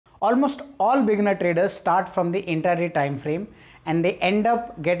Almost all beginner traders start from the intraday time frame and they end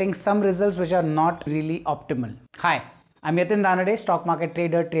up getting some results which are not really optimal. Hi, I'm Yatin Danade, stock market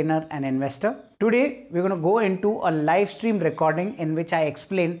trader, trainer and investor. Today we're going to go into a live stream recording in which I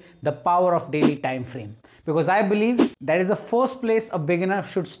explain the power of daily time frame, because I believe that is the first place a beginner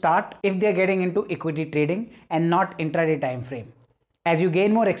should start if they're getting into equity trading and not intraday time frame. As you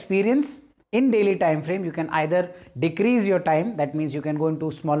gain more experience in daily time frame, you can either decrease your time, that means you can go into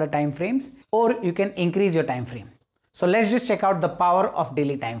smaller time frames, or you can increase your time frame. So let's just check out the power of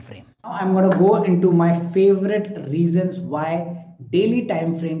daily time frame. Now I'm going to go into my favorite reasons why daily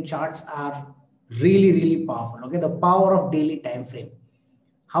time frame charts are really powerful. Okay, the power of daily time frame.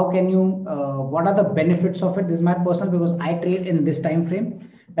 How can you what are the benefits of it? This is my personal, because I trade in this time frame.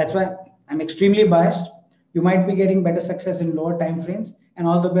 That's why I'm extremely biased. You might be getting better success in lower time frames, and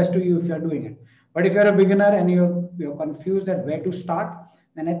all the best to you if you're doing it. But if you're a beginner and you're confused at where to start,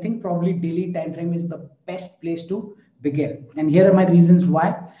 then I think probably daily time frame is the best place to begin. And here are my reasons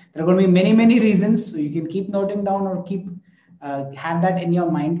why. There are going to be many reasons, so you can keep noting down or keep have that in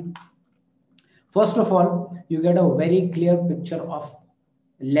your mind. First of all, you get a very clear picture of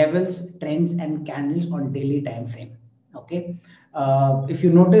levels, trends, and candles on daily time frame. Okay, if you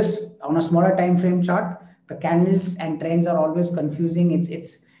notice on a smaller time frame chart, the candles and trends are always confusing.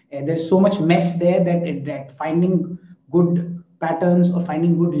 There's so much mess there that finding good patterns or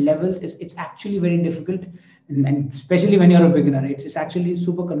finding good levels is it's actually very difficult, and especially when you're a beginner, it's actually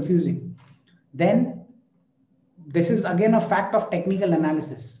super confusing. Then this is again a fact of technical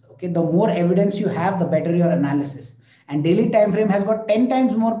analysis. Okay, the more evidence you have, the better your analysis. And daily time frame has got 10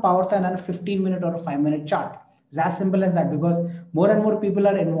 times more power than a 15-minute or a 5-minute chart. It's as simple as that, because more and more people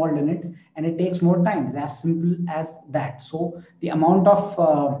are involved in it and it takes more time. It's as simple as that. So the amount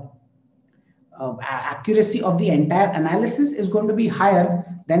of accuracy of the entire analysis is going to be higher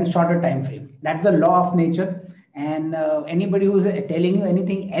than shorter time frame. That's the law of nature. And anybody who's telling you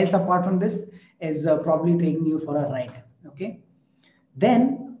anything else apart from this is probably taking you for a ride. Okay,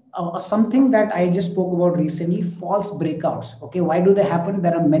 then something that I just spoke about recently, false breakouts. Okay, why do they happen?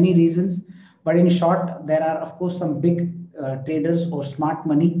 There are many reasons, but in short, there are of course some big traders or smart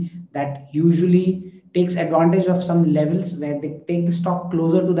money that usually takes advantage of some levels where they take the stock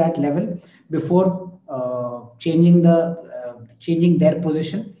closer to that level before changing their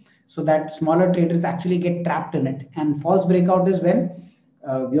position, so that smaller traders actually get trapped in it. And false breakout is when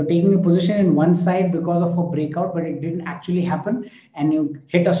you're taking a position in one side because of a breakout, but it didn't actually happen and you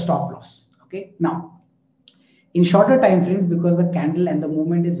hit a stop loss. Okay, now in shorter time frames, because the candle and the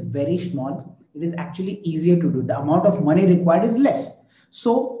movement is very small, it is actually easier to do. The amount of money required is less.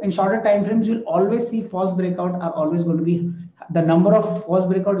 So in shorter time frames, you'll always see false breakout are always going to be, the number of false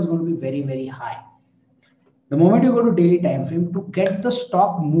breakout is going to be very high. The moment you go to daily time frame, to get the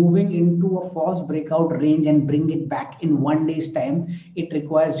stock moving into a false breakout range and bring it back in 1 day's time, it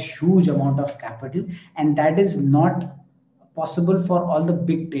requires huge amount of capital, and that is not possible for all the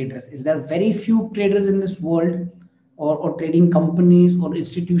big traders. There are very few traders in this world, or trading companies or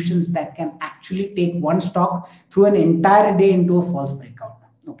institutions, that can actually take one stock through an entire day into a false breakout.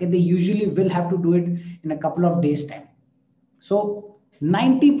 Okay, they usually will have to do it in a couple of days time. So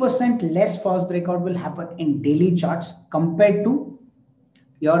 90% less false breakout will happen in daily charts compared to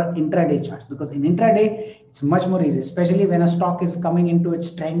your intraday charts, because in intraday it's much more easy, especially when a stock is coming into its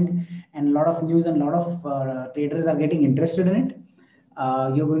trend and a lot of news and a lot of traders are getting interested in it.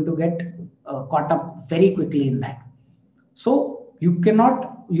 You're going to get caught up very quickly in that. So you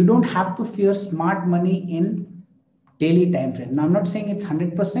don't have to fear smart money in daily time frame. Now I'm not saying it's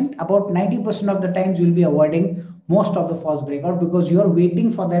 100%. About 90% of the times you'll be avoiding most of the false breakout, because you're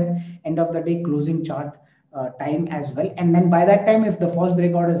waiting for that end of the day closing chart time as well. And then by that time, if the false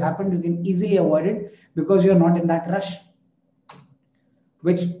breakout has happened, you can easily avoid it because you're not in that rush.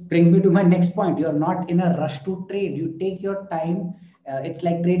 Which brings me to my next point. You're not in a rush to trade. You take your time. It's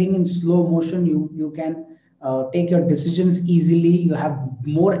like trading in slow motion. You can take your decisions easily. You have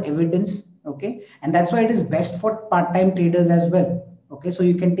more evidence. Okay, and that's why it is best for part-time traders as well. Okay, so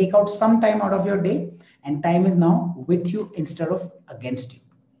you can take out some time out of your day, and time is now with you instead of against you.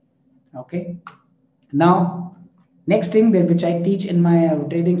 Okay, now next thing that which I teach in my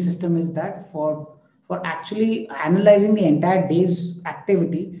trading system is that for actually analyzing the entire day's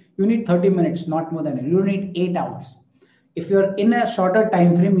activity, you need 30 minutes, not more than it. You don't need 8 hours. If you're in a shorter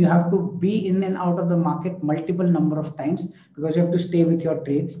time frame, you have to be in and out of the market multiple number of times, because you have to stay with your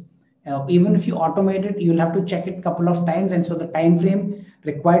trades. Even if you automate it, you'll have to check it a couple of times, and so the time frame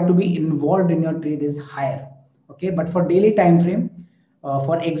required to be involved in your trade is higher. Okay, but for daily time frame,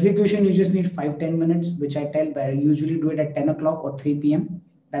 for execution, you just need 5-10 minutes, which I usually do it at 10 o'clock or 3 p.m.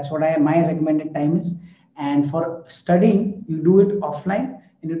 That's what my recommended time is. And for studying, you do it offline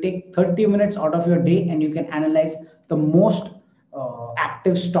and you take 30 minutes out of your day and you can analyze the most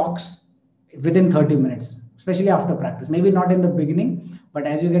active stocks within 30 minutes, especially after practice. Maybe not in the beginning, but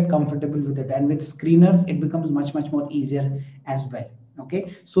as you get comfortable with it, and with screeners, it becomes much, much more easier as well.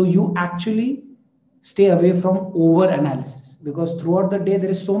 Okay. So you actually stay away from over analysis, because throughout the day there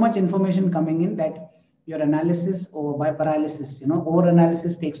is so much information coming in that your analysis or by paralysis, over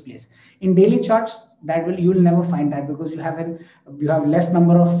analysis takes place. In daily charts, that will, you will never find that, because you have less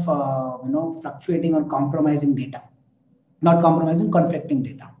number of fluctuating or compromising data, not compromising, conflicting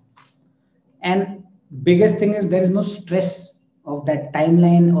data. And biggest thing is there is no stress of that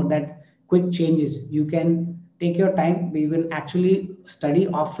timeline or that quick changes. You can take your time, but you can actually study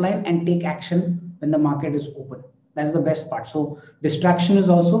offline and take action when the market is open. That's the best part. So distraction is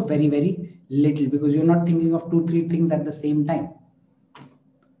also very, very little, because you're not thinking of 2 3 things at the same time.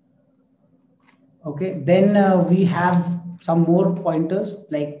 Okay, then we have some more pointers.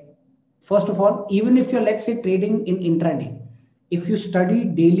 Like, first of all, even if you're, let's say, trading in intraday, if you study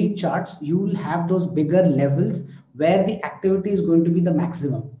daily charts, you will have those bigger levels where the activity is going to be the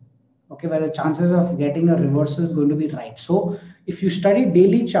maximum. Okay, where the chances of getting a reversal is going to be right. So if you study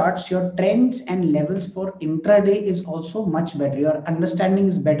daily charts, your trends and levels for intraday is also much better. Your understanding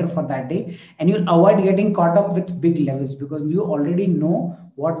is better for that day, and you'll avoid getting caught up with big levels, because you already know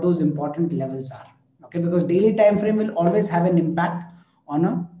what those important levels are. Okay, because daily time frame will always have an impact on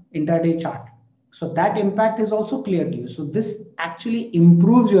a intraday chart. So that impact is also clear to you. So this actually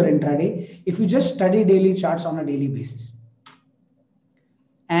improves your intraday if you just study daily charts on a daily basis.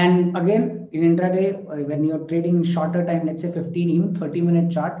 And again, in intraday, when you're trading in shorter time, let's say 15, even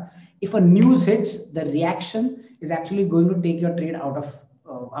 30-minute chart, if a news hits, the reaction is actually going to take your trade out of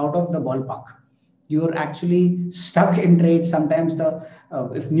the ballpark. You're actually stuck in trade. Sometimes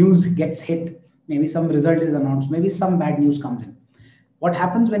if news gets hit, maybe some result is announced, maybe some bad news comes in. What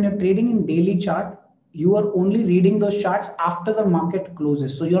happens when you're trading in daily chart? You are only reading those charts after the market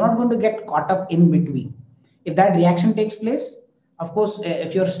closes. So you're not going to get caught up in between. If that reaction takes place, of course,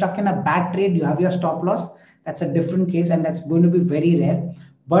 if you're stuck in a bad trade, you have your stop loss. That's a different case, and that's going to be very rare.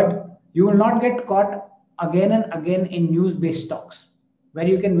 But you will not get caught again and again in news-based stocks, where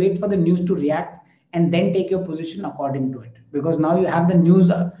you can wait for the news to react and then take your position according to it. Because now you have the news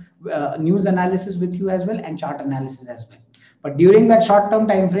analysis with you as well, and chart analysis as well. But during that short-term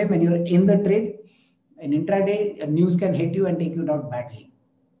time frame, when you're in the trade, in intraday, news can hit you and take you down badly.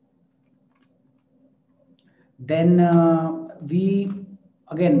 Then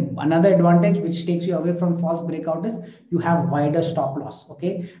again, another advantage which takes you away from false breakout is you have wider stop loss.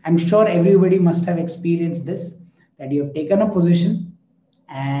 Okay, I'm sure everybody must have experienced this, that you have taken a position,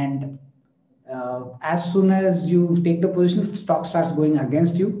 and as soon as you take the position, stock starts going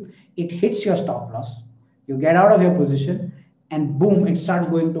against you, it hits your stop loss, you get out of your position, and boom, it starts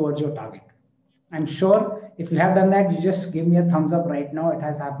going towards your target. I'm sure if you have done that, you just give me a thumbs up right now. It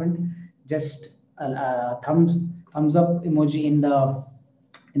has happened. Just a thumbs up emoji in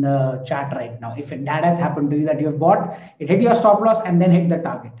the chat right now. If that has happened to you, that you have bought, it hit your stop loss and then hit the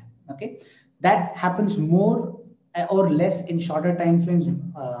target. Okay, that happens more or less in shorter time frames,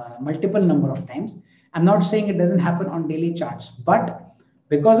 multiple number of times. I'm not saying it doesn't happen on daily charts, but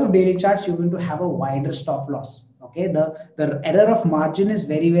because of daily charts, you're going to have a wider stop loss. Okay, the error of margin is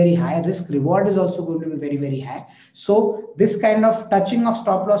very, very high. Risk reward is also going to be very, very high. So this kind of touching of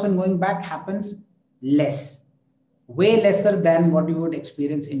stop loss and going back happens less, way lesser than what you would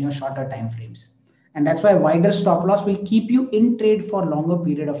experience in your shorter time frames. And that's why wider stop loss will keep you in trade for longer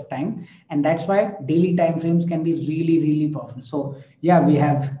period of time. And that's why daily time frames can be really, really powerful. So yeah, we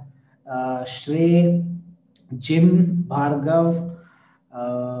have Shrey, Jim, Bhargav,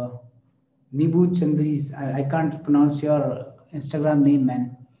 Nibu Chandris, I can't pronounce your Instagram name,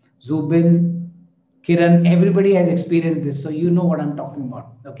 man. Zubin, Kiran, everybody has experienced this, so you know what I'm talking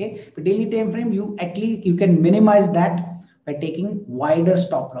about. Okay, but daily time frame, you at least you can minimize that by taking wider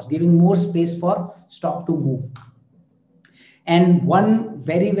stop loss, giving more space for stock to move. And one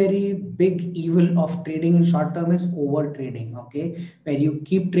very, very big evil of trading in short term is over trading. Okay, where you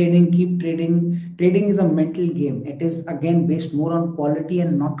keep trading. Trading is a mental game. It is again based more on quality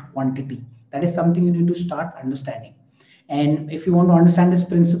and not quantity. That is something you need to start understanding. And if you want to understand this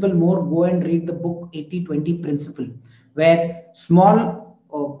principle more, go and read the book 80-20 principle, where small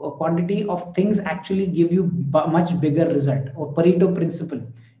quantity of things actually give you much bigger result, or Pareto principle.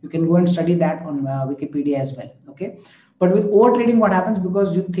 You can go and study that on Wikipedia as well. Okay, but with over trading, what happens,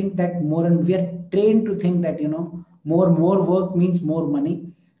 because you think that more, and we are trained to think that more work means more money.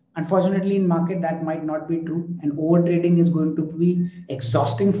 Unfortunately, in market that might not be true, and over trading is going to be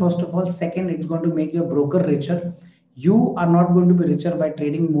exhausting. First of all, second, it's going to make your broker richer. You are not going to be richer by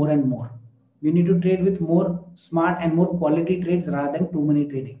trading more and more. You need to trade with more smart and more quality trades rather than too many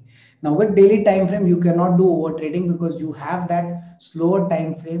trading. Now with daily time frame, you cannot do over trading because you have that slower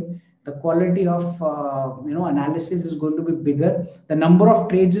time frame. The quality of analysis is going to be bigger. The number of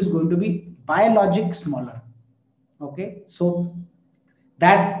trades is going to be by logic smaller. Okay, so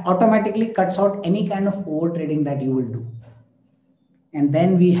that automatically cuts out any kind of over trading that you will do. And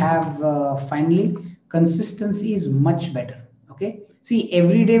then we have finally, consistency is much better. Okay, see,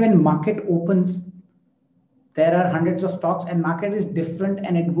 every day when market opens, there are hundreds of stocks and market is different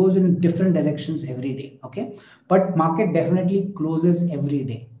and it goes in different directions every day. Okay, but market definitely closes every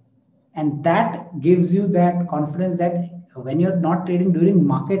day, and that gives you that confidence that when you're not trading during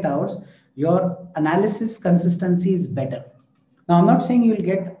market hours, your analysis consistency is better. Now I'm not saying you'll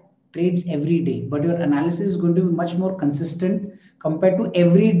get trades every day, but your analysis is going to be much more consistent compared to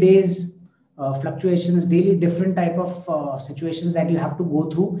every day's fluctuations, daily different type of situations that you have to go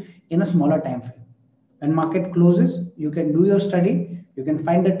through in a smaller time frame. When market closes, you can do your study, you can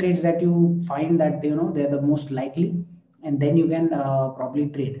find the trades that you find that they're the most likely, and then you can probably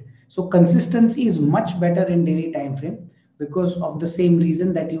trade. So consistency is much better in daily time frame because of the same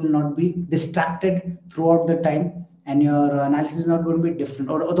reason that you will not be distracted throughout the time, and your analysis is not going to be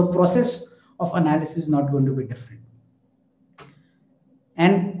different, or the process of analysis is not going to be different.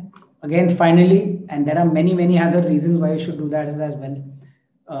 And again, finally, and there are many other reasons why you should do that as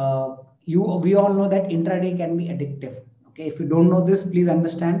well. We all know that intraday can be addictive. Okay, if you don't know this, please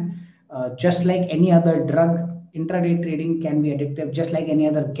understand. Just like any other drug, intraday trading can be addictive. Just like any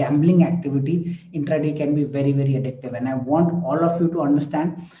other gambling activity, intraday can be very addictive. And I want all of you to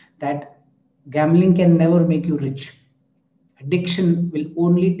understand that gambling can never make you rich. Addiction will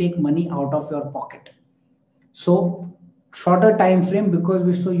only take money out of your pocket. So shorter time frame, because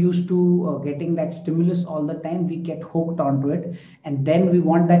we're so used to getting that stimulus all the time, we get hooked onto it, and then we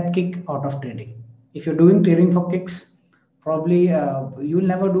want that kick out of trading. If you're doing trading for kicks, probably you'll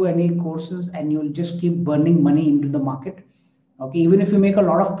never do any courses and you'll just keep burning money into the market. Okay, even if you make a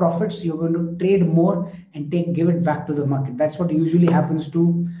lot of profits, you're going to trade more and give it back to the market. That's what usually happens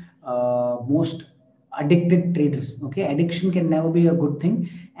to most addicted traders. Okay, addiction can never be a good thing.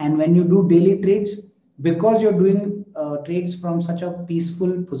 And when you do daily trades, because you're doing trades from such a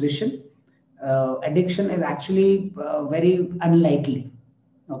peaceful position, addiction is actually very unlikely.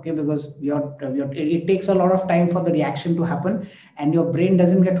 Okay, because it takes a lot of time for the reaction to happen, and your brain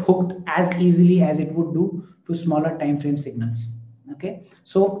doesn't get hooked as easily as it would do to smaller time frame signals. Okay,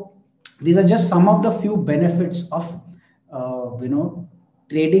 so these are just some of the few benefits of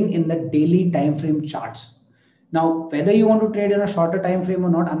trading in the daily time frame charts. Now, whether you want to trade in a shorter time frame or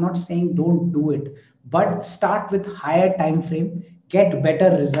not, I'm not saying don't do it, but start with higher time frame, get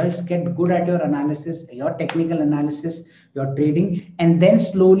better results, get good at your analysis, your technical analysis, your trading, and then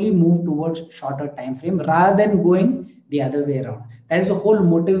slowly move towards shorter time frame rather than going the other way around. That is the whole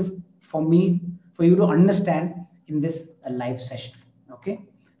motive for me, for you to understand in this live session. Okay.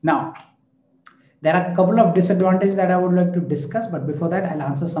 Now, there are a couple of disadvantages that I would like to discuss, but before that, I'll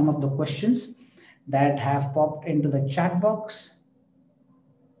answer some of the questions that have popped into the chat box.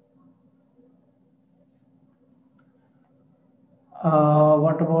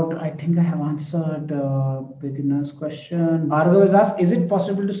 What about, I think I have answered beginner's question. Bhargav has asked, is it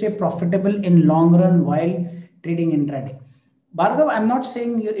possible to stay profitable in long run while trading intraday? Bhargav, I'm not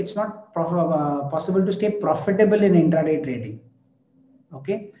saying it's not possible to stay profitable in intraday trading.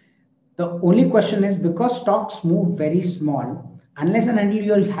 Okay. The only question is, because stocks move very small, unless and until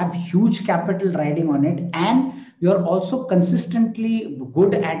you have huge capital riding on it and you're also consistently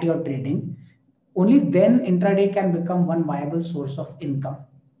good at your trading, only then intraday can become one viable source of income.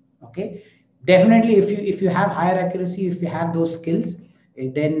 Okay, definitely if you have higher accuracy, if you have those skills,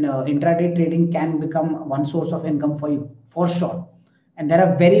 then intraday trading can become one source of income for you, for sure. And there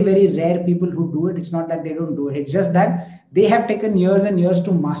are very rare people who do it. It's not that they don't do it, it's just that they have taken years and years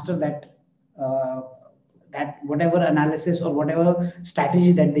to master that whatever analysis or whatever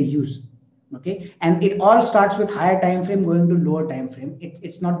strategy that they use. Okay, and it all starts with higher time frame going to lower time frame.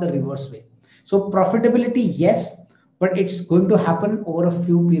 It's not the reverse way. So profitability, yes, but it's going to happen over a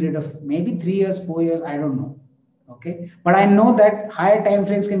few period of maybe 3 years, 4 years, I don't know. Okay, but I know that higher time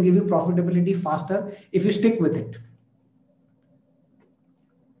frames can give you profitability faster if you stick with it.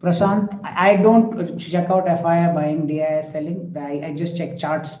 Prashant, I don't check out FII buying, DII selling. I just check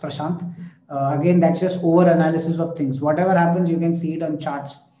charts, Prashant. Again, that's just over analysis of things. Whatever happens, you can see it on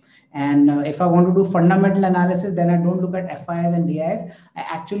charts. And if I want to do fundamental analysis, then I don't look at FIIs and DIs. I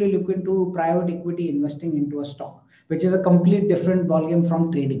actually look into private equity investing into a stock, which is a complete different volume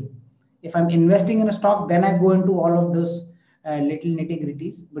from trading. If I'm investing in a stock, then I go into all of those little nitty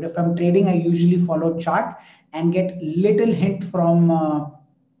gritties. But if I'm trading, I usually follow chart and get little hint from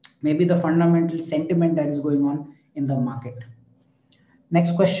maybe the fundamental sentiment that is going on in the market.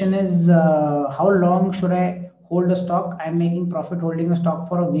 Next question is, how long should I hold a stock? I'm making profit holding a stock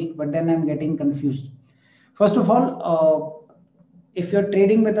for a week, but then I'm getting confused. First of all, if you're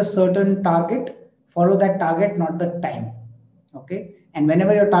trading with a certain target, follow that target, not the time. Okay. And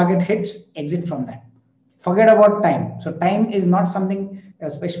whenever your target hits, exit from that. Forget about time. So time is not something,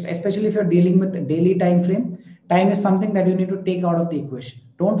 especially if you're dealing with the daily time frame. Time is something that you need to take out of the equation.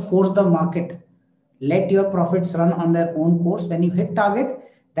 Don't force the market. Let your profits run on their own course. When you hit target,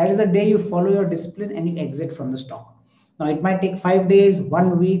 that is the day you follow your discipline and you exit from the stock. Now, it might take 5 days,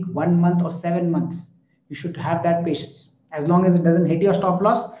 1 week, 1 month, or 7 months. You should have that patience. As long as it doesn't hit your stop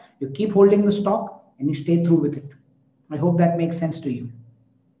loss, you keep holding the stock and you stay through with it. I hope that makes sense to you.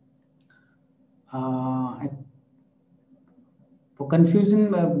 For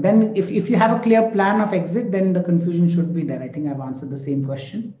confusion, then if you have a clear plan of exit, then the confusion should be there. I think I've answered the same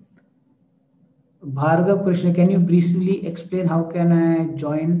question. Bhargav Krishna, can you briefly explain how can I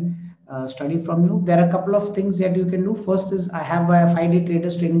join study from you? There are a couple of things that you can do. First is I have a 5-day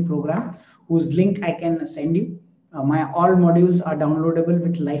traders training program whose link I can send you. My all modules are downloadable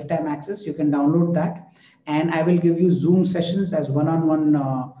with lifetime access. You can download that, and I will give you Zoom sessions as one-on-one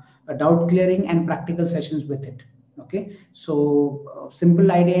doubt clearing and practical sessions with it. Okay, so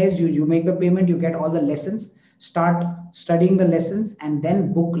simple idea is you make the payment, you get all the lessons, start studying the lessons, and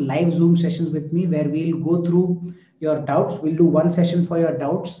then book live Zoom sessions with me where we'll go through your doubts. We'll do one session for your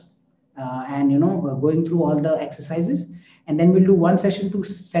doubts and going through all the exercises, and then we'll do one session to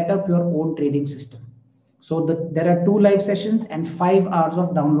set up your own trading system. So there are 2 live sessions and 5 hours of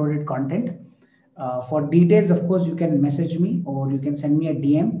downloaded content. For details, of course, you can message me or you can send me a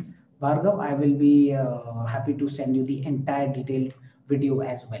DM. Bhargav, I will be happy to send you the entire detailed video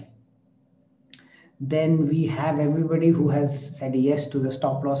as well. Then we have everybody who has said yes to the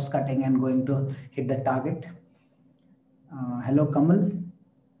stop loss cutting and going to hit the target. Hello, Kamal.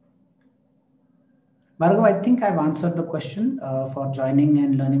 Bhargav, I think I've answered the question for joining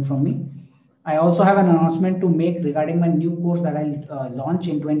and learning from me. I also have an announcement to make regarding my new course that I'll launch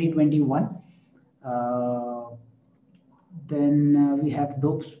in 2021. Then we have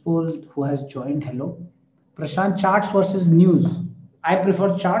Dopespol who has joined. Hello. Prashant, charts versus news. I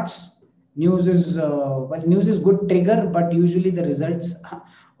prefer charts. News is news is good trigger, but usually the results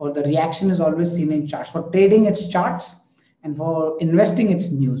or the reaction is always seen in charts. For trading, it's charts, and for investing, it's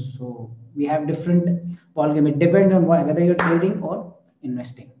news. So we have different ballgame. It depends on whether you're trading or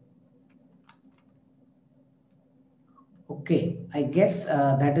investing. Okay, I guess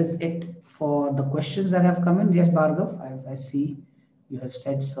that is it for the questions that have come in. Yes, Bhargav, I see you have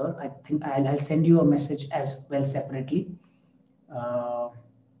said, sir. I think I'll send you a message as well separately.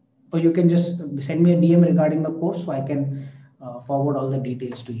 Or you can just send me a DM regarding the course so I can forward all the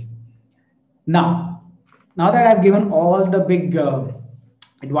details to you. Now that I've given all the big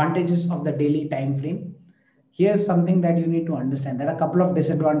advantages of the daily time frame, here's something that you need to understand. There are a couple of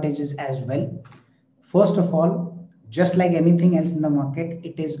disadvantages as well. First of all, just like anything else in the market,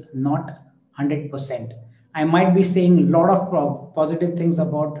 it is not 100%. I might be saying a lot of positive things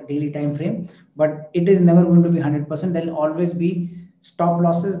about daily time frame, but it is never going to be 100%. There'll always be stop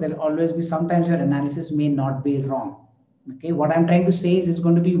losses. There'll always be, sometimes your analysis may not be wrong. Okay, what I'm trying to say is it's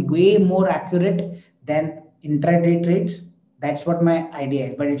going to be way more accurate than intraday trades. That's what my idea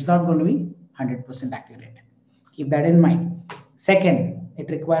is, but it's not going to be 100% accurate. Keep that in mind. Second, it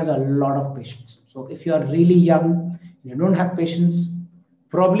requires a lot of patience. So if you are really young, you don't have patience,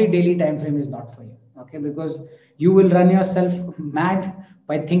 probably daily time frame is not for you. Okay, because you will run yourself mad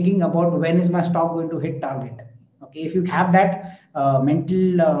by thinking about when is my stock going to hit target. Okay, if you have that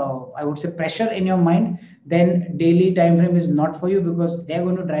mental, I would say, pressure in your mind, then daily time frame is not for you, because they're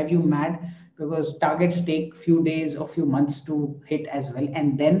going to drive you mad, because targets take few days or few months to hit as well.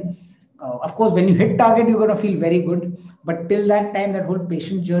 And then of course, when you hit target, you're going to feel very good, but till that time, that whole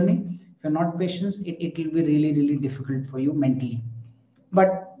patient journey, if you're not patient, it will be really, really difficult for you mentally.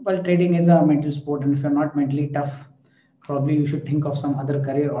 But well, trading is a mental sport, and if you're not mentally tough, probably you should think of some other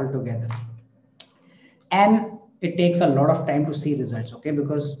career altogether. And it takes a lot of time to see results, okay?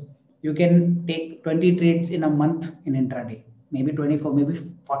 Because you can take 20 trades in a month in intraday, maybe 24, maybe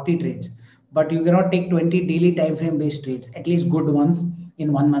 40 trades, but you cannot take 20 daily time frame based trades, at least good ones,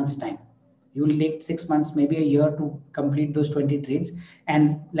 in 1 month's time. You will take 6 months, maybe a year to complete those 20 trades.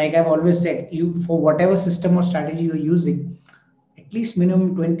 And like I've always said, you, for whatever system or strategy you're using, at least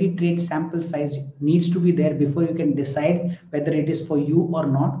minimum 20 trade sample size needs to be there before you can decide whether it is for you or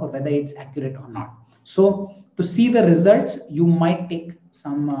not, or whether it's accurate or not. So to see the results, you might take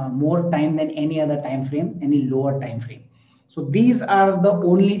some more time than any other time frame, any lower time frame. So these are the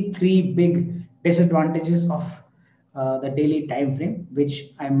only three big disadvantages of the daily time frame,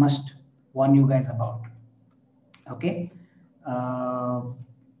 which I must warn you guys about. Okay. uh,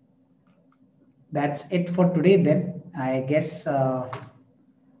 that's it for today then, I guess.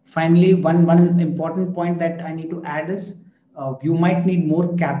 Finally, one important point that I need to add is, you might need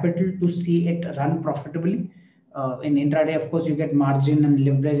more capital to see it run profitably. In intraday, of course, you get margin and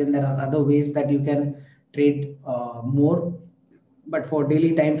leverage, and there are other ways that you can trade more. But for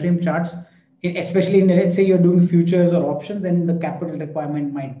daily time frame charts, especially in, let's say you're doing futures or options, then the capital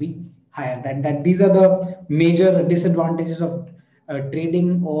requirement might be higher. That these are the major disadvantages of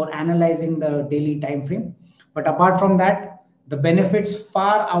trading or analyzing the daily time frame. But apart from that, the benefits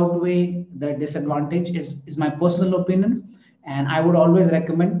far outweigh the disadvantage, is my personal opinion. And I would always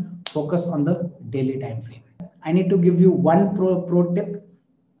recommend focus on the daily time frame. I need to give you one pro tip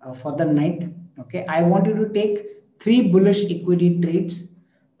for the night. Okay, I want you to take 3 bullish equity trades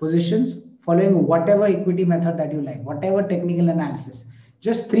positions following whatever equity method that you like, whatever technical analysis.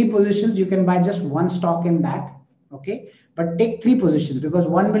 Just 3 positions. You can buy just one stock in that. Okay, but take 3 positions, because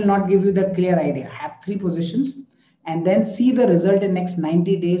one will not give you that clear idea. Have 3 positions and then see the result in next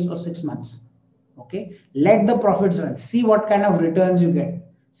 90 days or 6 months. Okay, let the profits run, see what kind of returns you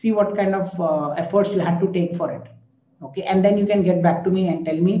get, see what kind of efforts you had to take for it. Okay, and then you can get back to me and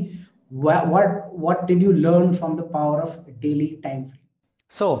tell me what did you learn from the power of daily time frame.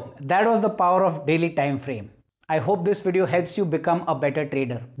 So that was the power of daily time frame. I hope this video helps you become a better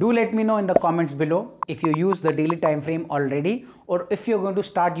trader. Do let me know in the comments below if you use the daily time frame already, or if you're going to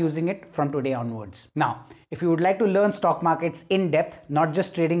start using it from today onwards. Now, if you would like to learn stock markets in depth, not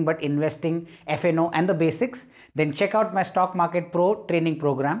just trading but investing, FNO and the basics, then check out my Stock Market Pro training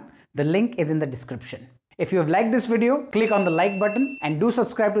program. The link is in the description. If you have liked this video, click on the like button and do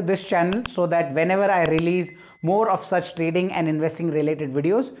subscribe to this channel so that whenever I release more of such trading and investing related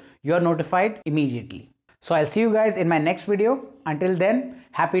videos, you are notified immediately. So I'll see you guys in my next video. Until then,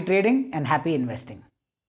 happy trading and happy investing.